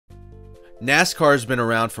NASCAR has been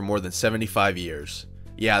around for more than 75 years.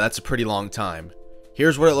 Yeah, that's a pretty long time.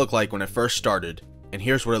 Here's what it looked like when it first started, and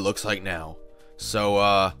here's what it looks like now. So,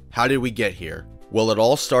 how did we get here? Well, it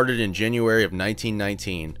all started in January of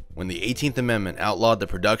 1919, when the 18th Amendment outlawed the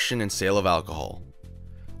production and sale of alcohol.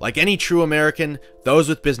 Like any true American, those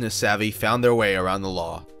with business savvy found their way around the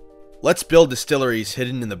law. Let's build distilleries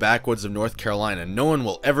hidden in the backwoods of North Carolina. No one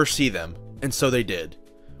will ever see them, and so they did.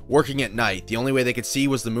 Working at night, the only way they could see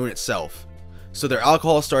was the moon itself. So their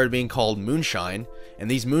alcohol started being called moonshine, and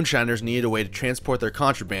these moonshiners needed a way to transport their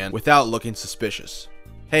contraband without looking suspicious.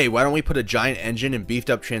 Hey, why don't we put a giant engine and beefed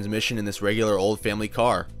up transmission in this regular old family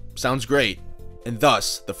car? Sounds great. And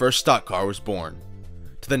thus, the first stock car was born.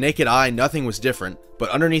 To the naked eye, nothing was different, but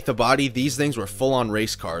underneath the body, these things were full-on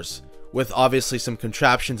race cars, with obviously some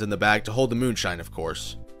contraptions in the back to hold the moonshine, of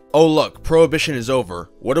course. Oh look, prohibition is over.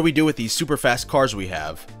 What do we do with these super fast cars we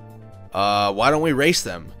have? Why don't we race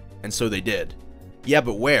them? And so they did. Yeah,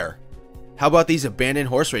 but where? How about these abandoned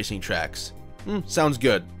horse racing tracks? Sounds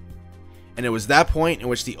good. And it was that point in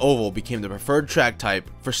which the oval became the preferred track type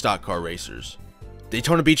for stock car racers.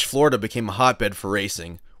 Daytona Beach, Florida became a hotbed for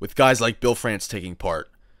racing, with guys like Bill Wurtz taking part.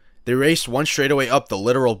 They raced one straightaway up the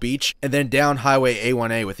literal beach, and then down Highway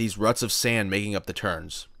A1A with these ruts of sand making up the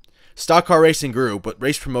turns. Stock car racing grew, but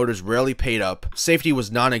race promoters rarely paid up, safety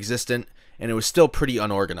was non-existent, and it was still pretty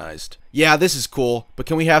unorganized. Yeah, this is cool, but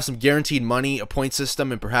can we have some guaranteed money, a point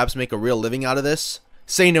system, and perhaps make a real living out of this?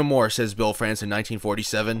 Say no more, says Bill Wurtz in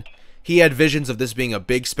 1947. He had visions of this being a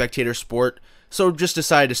big spectator sport, so just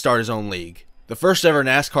decided to start his own league. The first ever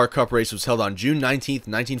NASCAR Cup race was held on June 19,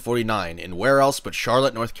 1949, in where else but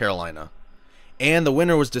Charlotte, North Carolina. And the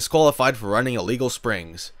winner was disqualified for running illegal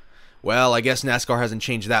springs. Well, I guess NASCAR hasn't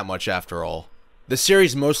changed that much after all. The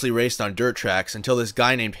series mostly raced on dirt tracks until this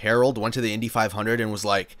guy named Harold went to the Indy 500 and was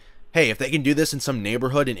like, hey, if they can do this in some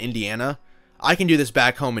neighborhood in Indiana, I can do this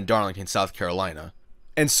back home in Darlington, South Carolina.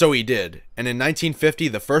 And so he did, and in 1950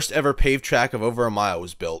 the first ever paved track of over a mile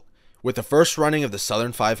was built, with the first running of the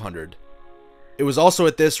Southern 500. It was also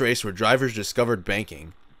at this race where drivers discovered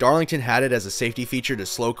banking. Darlington had it as a safety feature to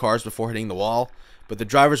slow cars before hitting the wall, but the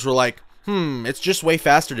drivers were like, it's just way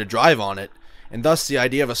faster to drive on it, and thus the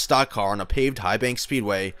idea of a stock car on a paved high-bank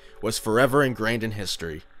speedway was forever ingrained in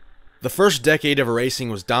history. The first decade of racing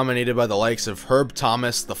was dominated by the likes of Herb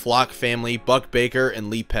Thomas, the Flock family, Buck Baker, and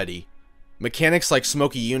Lee Petty. Mechanics like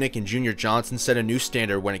Smokey Yunick and Junior Johnson set a new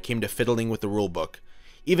standard when it came to fiddling with the rulebook,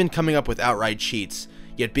 even coming up with outright cheats,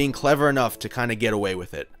 yet being clever enough to kinda get away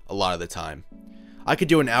with it, a lot of the time. I could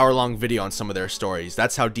do an hour-long video on some of their stories,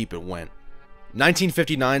 that's how deep it went.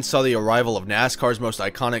 1959 saw the arrival of NASCAR's most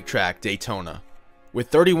iconic track, Daytona. With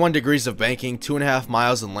 31 degrees of banking, 2.5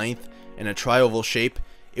 miles in length, and a tri-oval shape,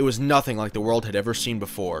 it was nothing like the world had ever seen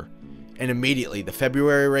before. And immediately, the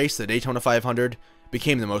February race, the Daytona 500,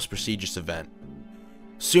 became the most prestigious event.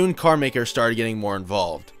 Soon, car makers started getting more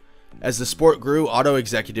involved. As the sport grew, auto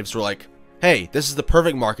executives were like, hey, this is the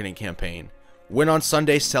perfect marketing campaign. Win on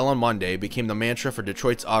Sunday, sell on Monday became the mantra for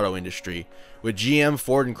Detroit's auto industry, with GM,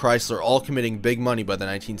 Ford, and Chrysler all committing big money by the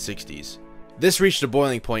 1960s. This reached a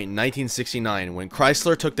boiling point in 1969 when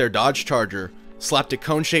Chrysler took their Dodge Charger, slapped a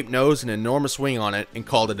cone-shaped nose and an enormous wing on it, and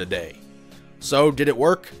called it a day. So, did it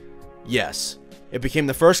work? Yes. It became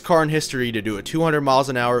the first car in history to do a 200 miles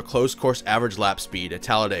an hour closed course average lap speed at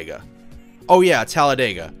Talladega. Oh yeah,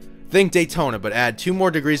 Talladega. Think Daytona, but add 2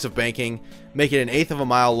 more degrees of banking, make it 1/8 of a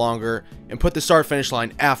mile longer, and put the start-finish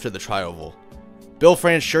line after the tri-oval. Bill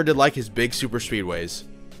Wurtz sure did like his big superspeedways.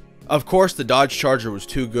 Of course, the Dodge Charger was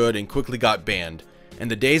too good and quickly got banned,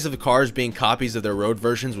 and the days of the cars being copies of their road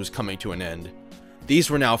versions was coming to an end. These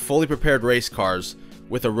were now fully prepared race cars,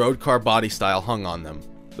 with a road car body style hung on them.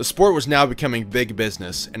 The sport was now becoming big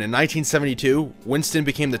business, and in 1972, Winston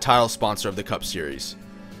became the title sponsor of the Cup Series.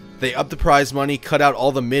 They upped the prize money, cut out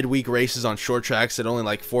all the midweek races on short tracks that only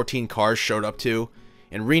like 14 cars showed up to,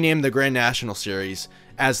 and renamed the Grand National Series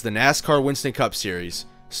as the NASCAR Winston Cup Series,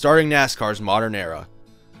 starting NASCAR's modern era.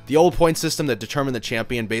 The old point system that determined the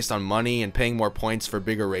champion based on money and paying more points for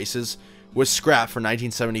bigger races was scrapped for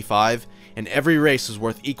 1975, and every race was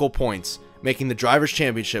worth equal points, making the Drivers'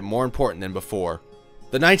 Championship more important than before.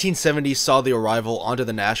 The 1970s saw the arrival onto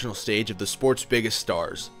the national stage of the sport's biggest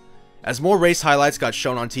stars. As more race highlights got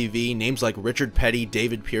shown on TV, names like Richard Petty,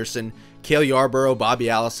 David Pearson, Cale Yarborough, Bobby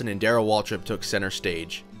Allison, and Darrell Waltrip took center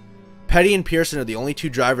stage. Petty and Pearson are the only 2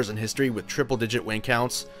 drivers in history with triple-digit win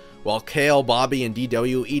counts, while Cale, Bobby, and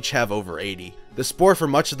DW each have over 80. The sport for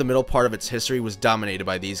much of the middle part of its history was dominated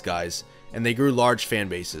by these guys, and they grew large fan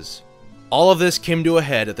bases. All of this came to a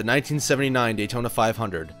head at the 1979 Daytona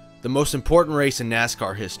 500, the most important race in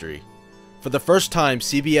NASCAR history. For the first time,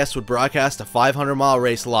 CBS would broadcast a 500-mile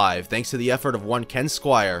race live thanks to the effort of one Ken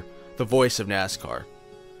Squire, the voice of NASCAR.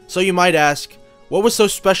 So you might ask, what was so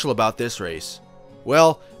special about this race?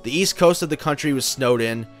 Well, the east coast of the country was snowed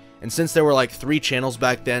in, and since there were like 3 channels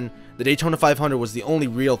back then, the Daytona 500 was the only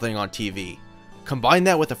real thing on TV. Combine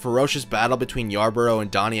that with a ferocious battle between Yarborough and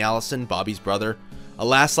Donnie Allison, Bobby's brother, a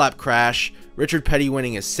last lap crash, Richard Petty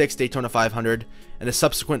winning his 6th Daytona 500, and a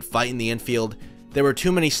subsequent fight in the infield, there were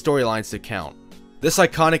too many storylines to count. This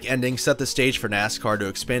iconic ending set the stage for NASCAR to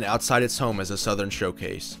expand outside its home as a Southern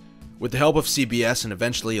showcase. With the help of CBS and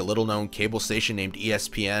eventually a little-known cable station named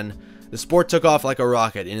ESPN, the sport took off like a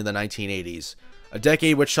rocket into the 1980s, a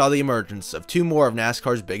decade which saw the emergence of 2 more of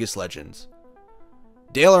NASCAR's biggest legends.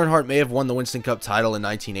 Dale Earnhardt may have won the Winston Cup title in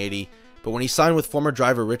 1980, but when he signed with former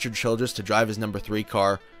driver Richard Childress to drive his number 3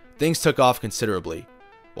 car, things took off considerably.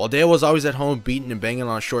 While Dale was always at home beating and banging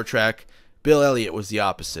on a short track, Bill Elliott was the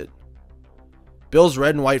opposite. Bill's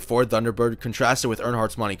red and white Ford Thunderbird contrasted with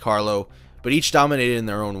Earnhardt's Monte Carlo, but each dominated in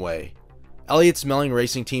their own way. Elliott's Melling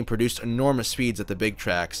racing team produced enormous speeds at the big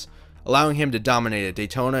tracks, allowing him to dominate at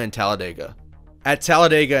Daytona and Talladega. At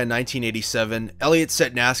Talladega in 1987, Elliott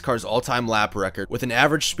set NASCAR's all-time lap record with an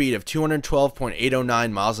average speed of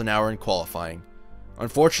 212.809 miles an hour in qualifying.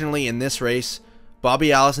 Unfortunately, in this race,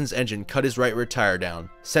 Bobby Allison's engine cut his right rear tire down,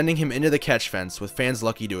 sending him into the catch fence with fans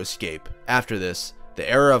lucky to escape. After this, the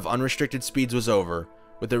era of unrestricted speeds was over,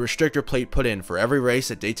 with a restrictor plate put in for every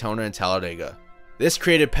race at Daytona and Talladega. This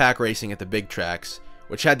created pack racing at the big tracks,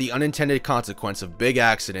 which had the unintended consequence of big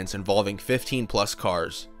accidents involving 15+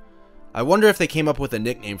 cars. I wonder if they came up with a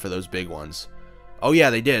nickname for those big ones. Oh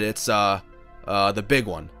yeah, they did. It's, the big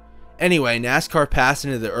one. Anyway, NASCAR passed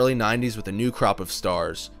into the early 90s with a new crop of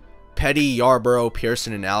stars. Petty, Yarborough,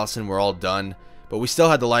 Pearson, and Allison were all done, but we still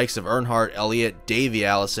had the likes of Earnhardt, Elliott, Davey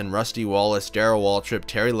Allison, Rusty Wallace, Darrell Waltrip,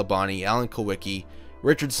 Terry Labonte, Alan Kulwicki,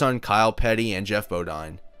 Richard's son Kyle Petty, and Jeff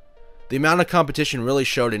Bodine. The amount of competition really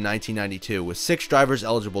showed in 1992, with 6 drivers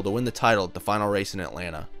eligible to win the title at the final race in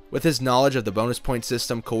Atlanta. With his knowledge of the bonus point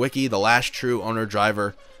system, Kulwicki, the last true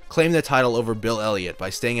owner-driver, claimed the title over Bill Elliott by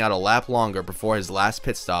staying out a lap longer before his last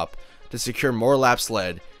pit stop to secure more laps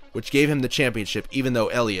led, which gave him the championship even though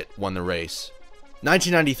Elliott won the race.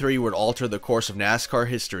 1993 would alter the course of NASCAR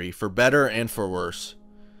history for better and for worse.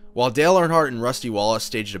 While Dale Earnhardt and Rusty Wallace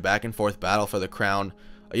staged a back-and-forth battle for the crown,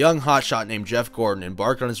 a young hotshot named Jeff Gordon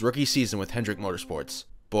embarked on his rookie season with Hendrick Motorsports.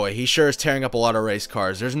 Boy, he sure is tearing up a lot of race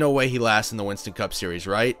cars. There's no way he lasts in the Winston Cup Series,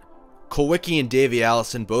 right? Kulwicki and Davey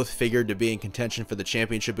Allison both figured to be in contention for the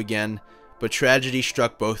championship again, but tragedy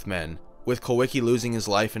struck both men, with Kulwicki losing his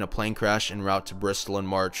life in a plane crash en route to Bristol in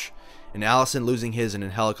March, and Allison losing his in a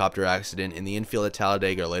helicopter accident in the infield at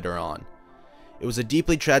Talladega later on. It was a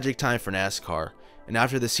deeply tragic time for NASCAR, and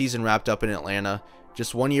after the season wrapped up in Atlanta,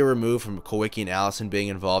 just 1 year removed from Kulwicki and Allison being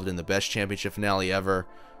involved in the best championship finale ever,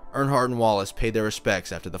 Earnhardt and Wallace paid their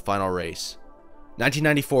respects after the final race.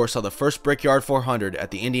 1994 saw the first Brickyard 400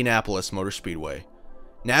 at the Indianapolis Motor Speedway.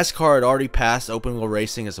 NASCAR had already passed open wheel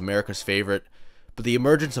racing as America's favorite, but the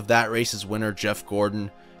emergence of that race's winner, Jeff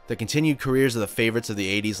Gordon, the continued careers of the favorites of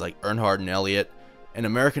the 80s like Earnhardt and Elliott, and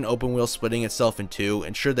American open wheel splitting itself in two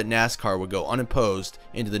ensured that NASCAR would go unopposed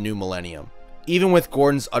into the new millennium. Even with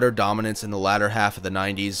Gordon's utter dominance in the latter half of the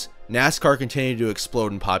 90s, NASCAR continued to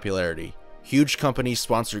explode in popularity. Huge companies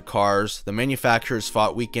sponsored cars, the manufacturers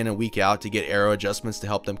fought week in and week out to get aero adjustments to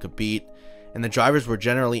help them compete, and the drivers were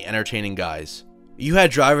generally entertaining guys. You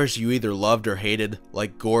had drivers you either loved or hated,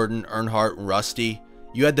 like Gordon, Earnhardt, and Rusty.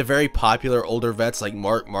 You had the very popular older vets like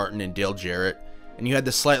Mark Martin and Dale Jarrett, and you had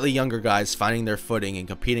the slightly younger guys finding their footing and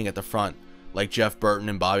competing at the front, like Jeff Burton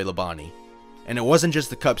and Bobby Labonte. And it wasn't just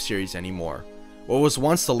the Cup Series anymore. What was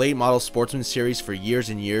once the late model Sportsman Series for years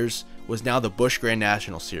and years was now the Busch Grand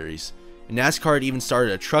National Series. And NASCAR had even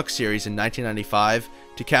started a truck series in 1995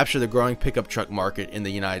 to capture the growing pickup truck market in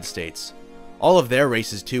the United States. All of their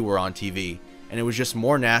races too were on TV, and it was just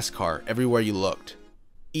more NASCAR everywhere you looked.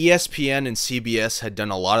 ESPN and CBS had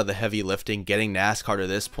done a lot of the heavy lifting getting NASCAR to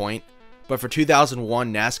this point, but for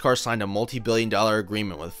 2001 NASCAR signed a multi-billion-dollar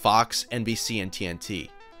agreement with Fox, NBC, and TNT.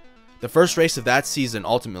 The first race of that season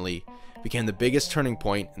ultimately became the biggest turning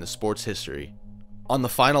point in the sport's history. On the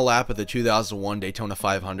final lap of the 2001 Daytona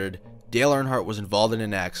 500, Dale Earnhardt was involved in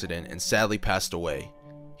an accident and sadly passed away.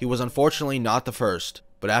 He was unfortunately not the first,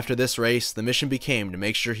 but after this race, the mission became to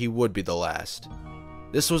make sure he would be the last.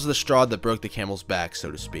 This was the straw that broke the camel's back,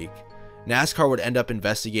 so to speak. NASCAR would end up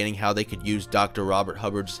investigating how they could use Dr. Robert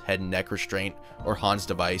Hubbard's head and neck restraint, or Hans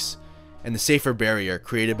device, and the safer barrier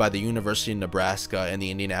created by the University of Nebraska and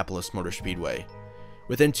the Indianapolis Motor Speedway.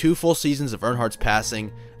 Within 2 full seasons of Earnhardt's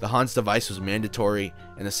passing, the Hans device was mandatory,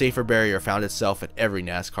 and the safer barrier found itself at every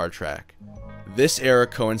NASCAR track. This era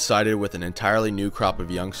coincided with an entirely new crop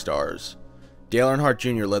of young stars. Dale Earnhardt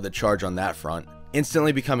Jr. led the charge on that front,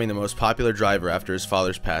 instantly becoming the most popular driver after his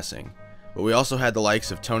father's passing. But we also had the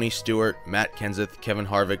likes of Tony Stewart, Matt Kenseth, Kevin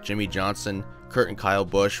Harvick, Jimmy Johnson, Kurt and Kyle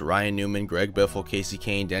Busch, Ryan Newman, Greg Biffle, Casey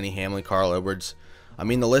Kane, Denny Hamlin, Carl Edwards. I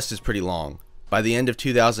mean, the list is pretty long. By the end of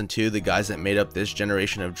 2002, the guys that made up this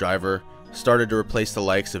generation of driver started to replace the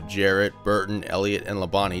likes of Jarrett, Burton, Elliott, and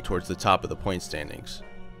Labonte towards the top of the point standings.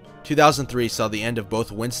 2003 saw the end of both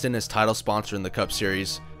Winston as title sponsor in the Cup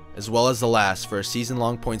Series, as well as the last for a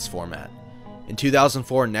season-long points format. In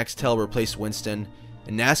 2004, Nextel replaced Winston,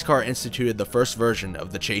 and NASCAR instituted the first version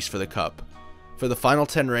of the chase for the Cup. For the final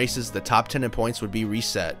 10 races, the top 10 in points would be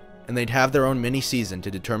reset, and they'd have their own mini-season to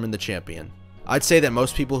determine the champion. I'd say that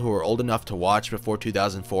most people who were old enough to watch before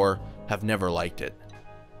 2004 have never liked it.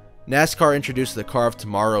 NASCAR introduced the car of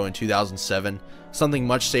tomorrow in 2007, something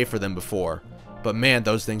much safer than before, but man,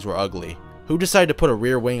 those things were ugly. Who decided to put a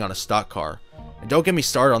rear wing on a stock car? And don't get me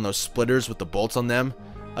started on those splitters with the bolts on them.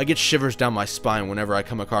 I get shivers down my spine whenever I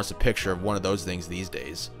come across a picture of one of those things these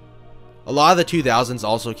days. A lot of the 2000s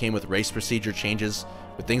also came with race procedure changes,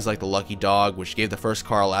 with things like the lucky dog, which gave the first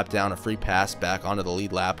car a lap down a free pass back onto the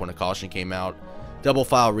lead lap when a caution came out, double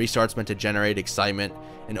file restarts meant to generate excitement,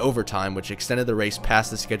 and overtime, which extended the race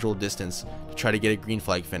past the scheduled distance to try to get a green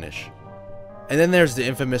flag finish. And then there's the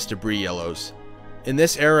infamous debris yellows. In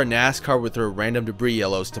this era, NASCAR would throw random debris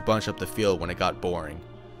yellows to bunch up the field when it got boring.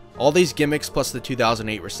 All these gimmicks plus the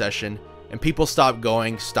 2008 recession, and people stopped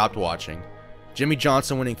going, stopped watching. Jimmy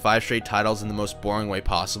Johnson winning 5 straight titles in the most boring way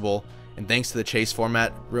possible, and thanks to the chase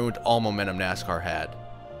format, ruined all momentum NASCAR had.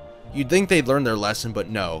 You'd think they'd learned their lesson, but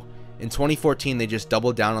no. In 2014, they just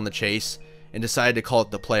doubled down on the chase and decided to call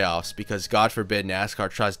it the playoffs because God forbid NASCAR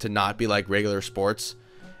tries to not be like regular sports.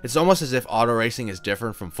 It's almost as if auto racing is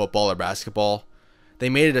different from football or basketball. They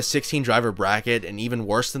made it a 16 driver bracket, and even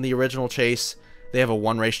worse than the original chase, they have a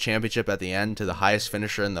 1 race championship at the end to the highest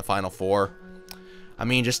finisher in the final 4. I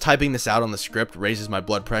mean, just typing this out on the script raises my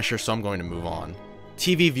blood pressure, so I'm going to move on.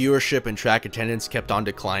 TV viewership and track attendance kept on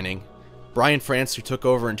declining. Brian France, who took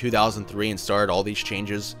over in 2003 and started all these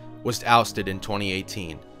changes, was ousted in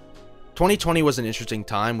 2018. 2020 was an interesting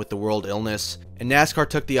time with the world illness, and NASCAR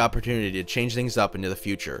took the opportunity to change things up into the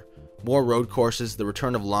future. More road courses, the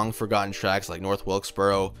return of long-forgotten tracks like North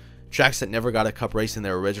Wilkesboro, tracks that never got a cup race in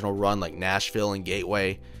their original run like Nashville and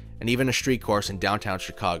Gateway, and even a street course in downtown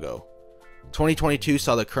Chicago. 2022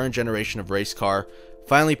 saw the current generation of race car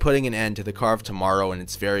finally putting an end to the car of tomorrow and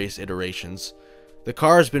its various iterations. The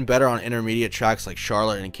car has been better on intermediate tracks like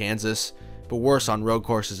Charlotte and Kansas, but worse on road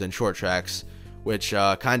courses and short tracks, which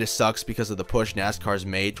kinda sucks because of the push NASCAR's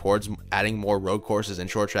made towards adding more road courses and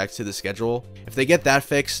short tracks to the schedule. If they get that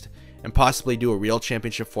fixed, and possibly do a real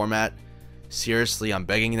championship format, seriously, I'm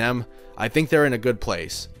begging them, I think they're in a good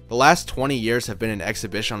place. The last 20 years have been an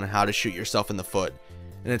exhibition on how to shoot yourself in the foot,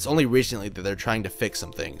 and it's only recently that they're trying to fix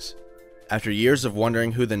some things. After years of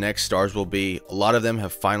wondering who the next stars will be, a lot of them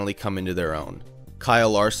have finally come into their own. Kyle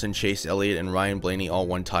Larson, Chase Elliott, and Ryan Blaney all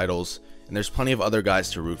won titles, and there's plenty of other guys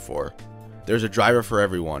to root for. There's a driver for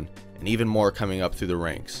everyone, and even more coming up through the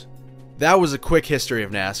ranks. That was a quick history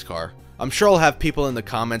of NASCAR. I'm sure I'll have people in the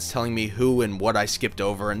comments telling me who and what I skipped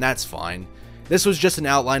over, and that's fine. This was just an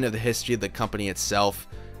outline of the history of the company itself,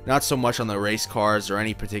 not so much on the race cars or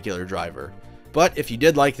any particular driver. But if you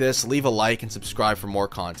did like this, leave a like and subscribe for more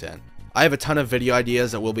content. I have a ton of video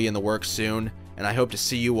ideas that will be in the works soon, and I hope to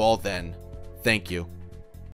see you all then. Thank you.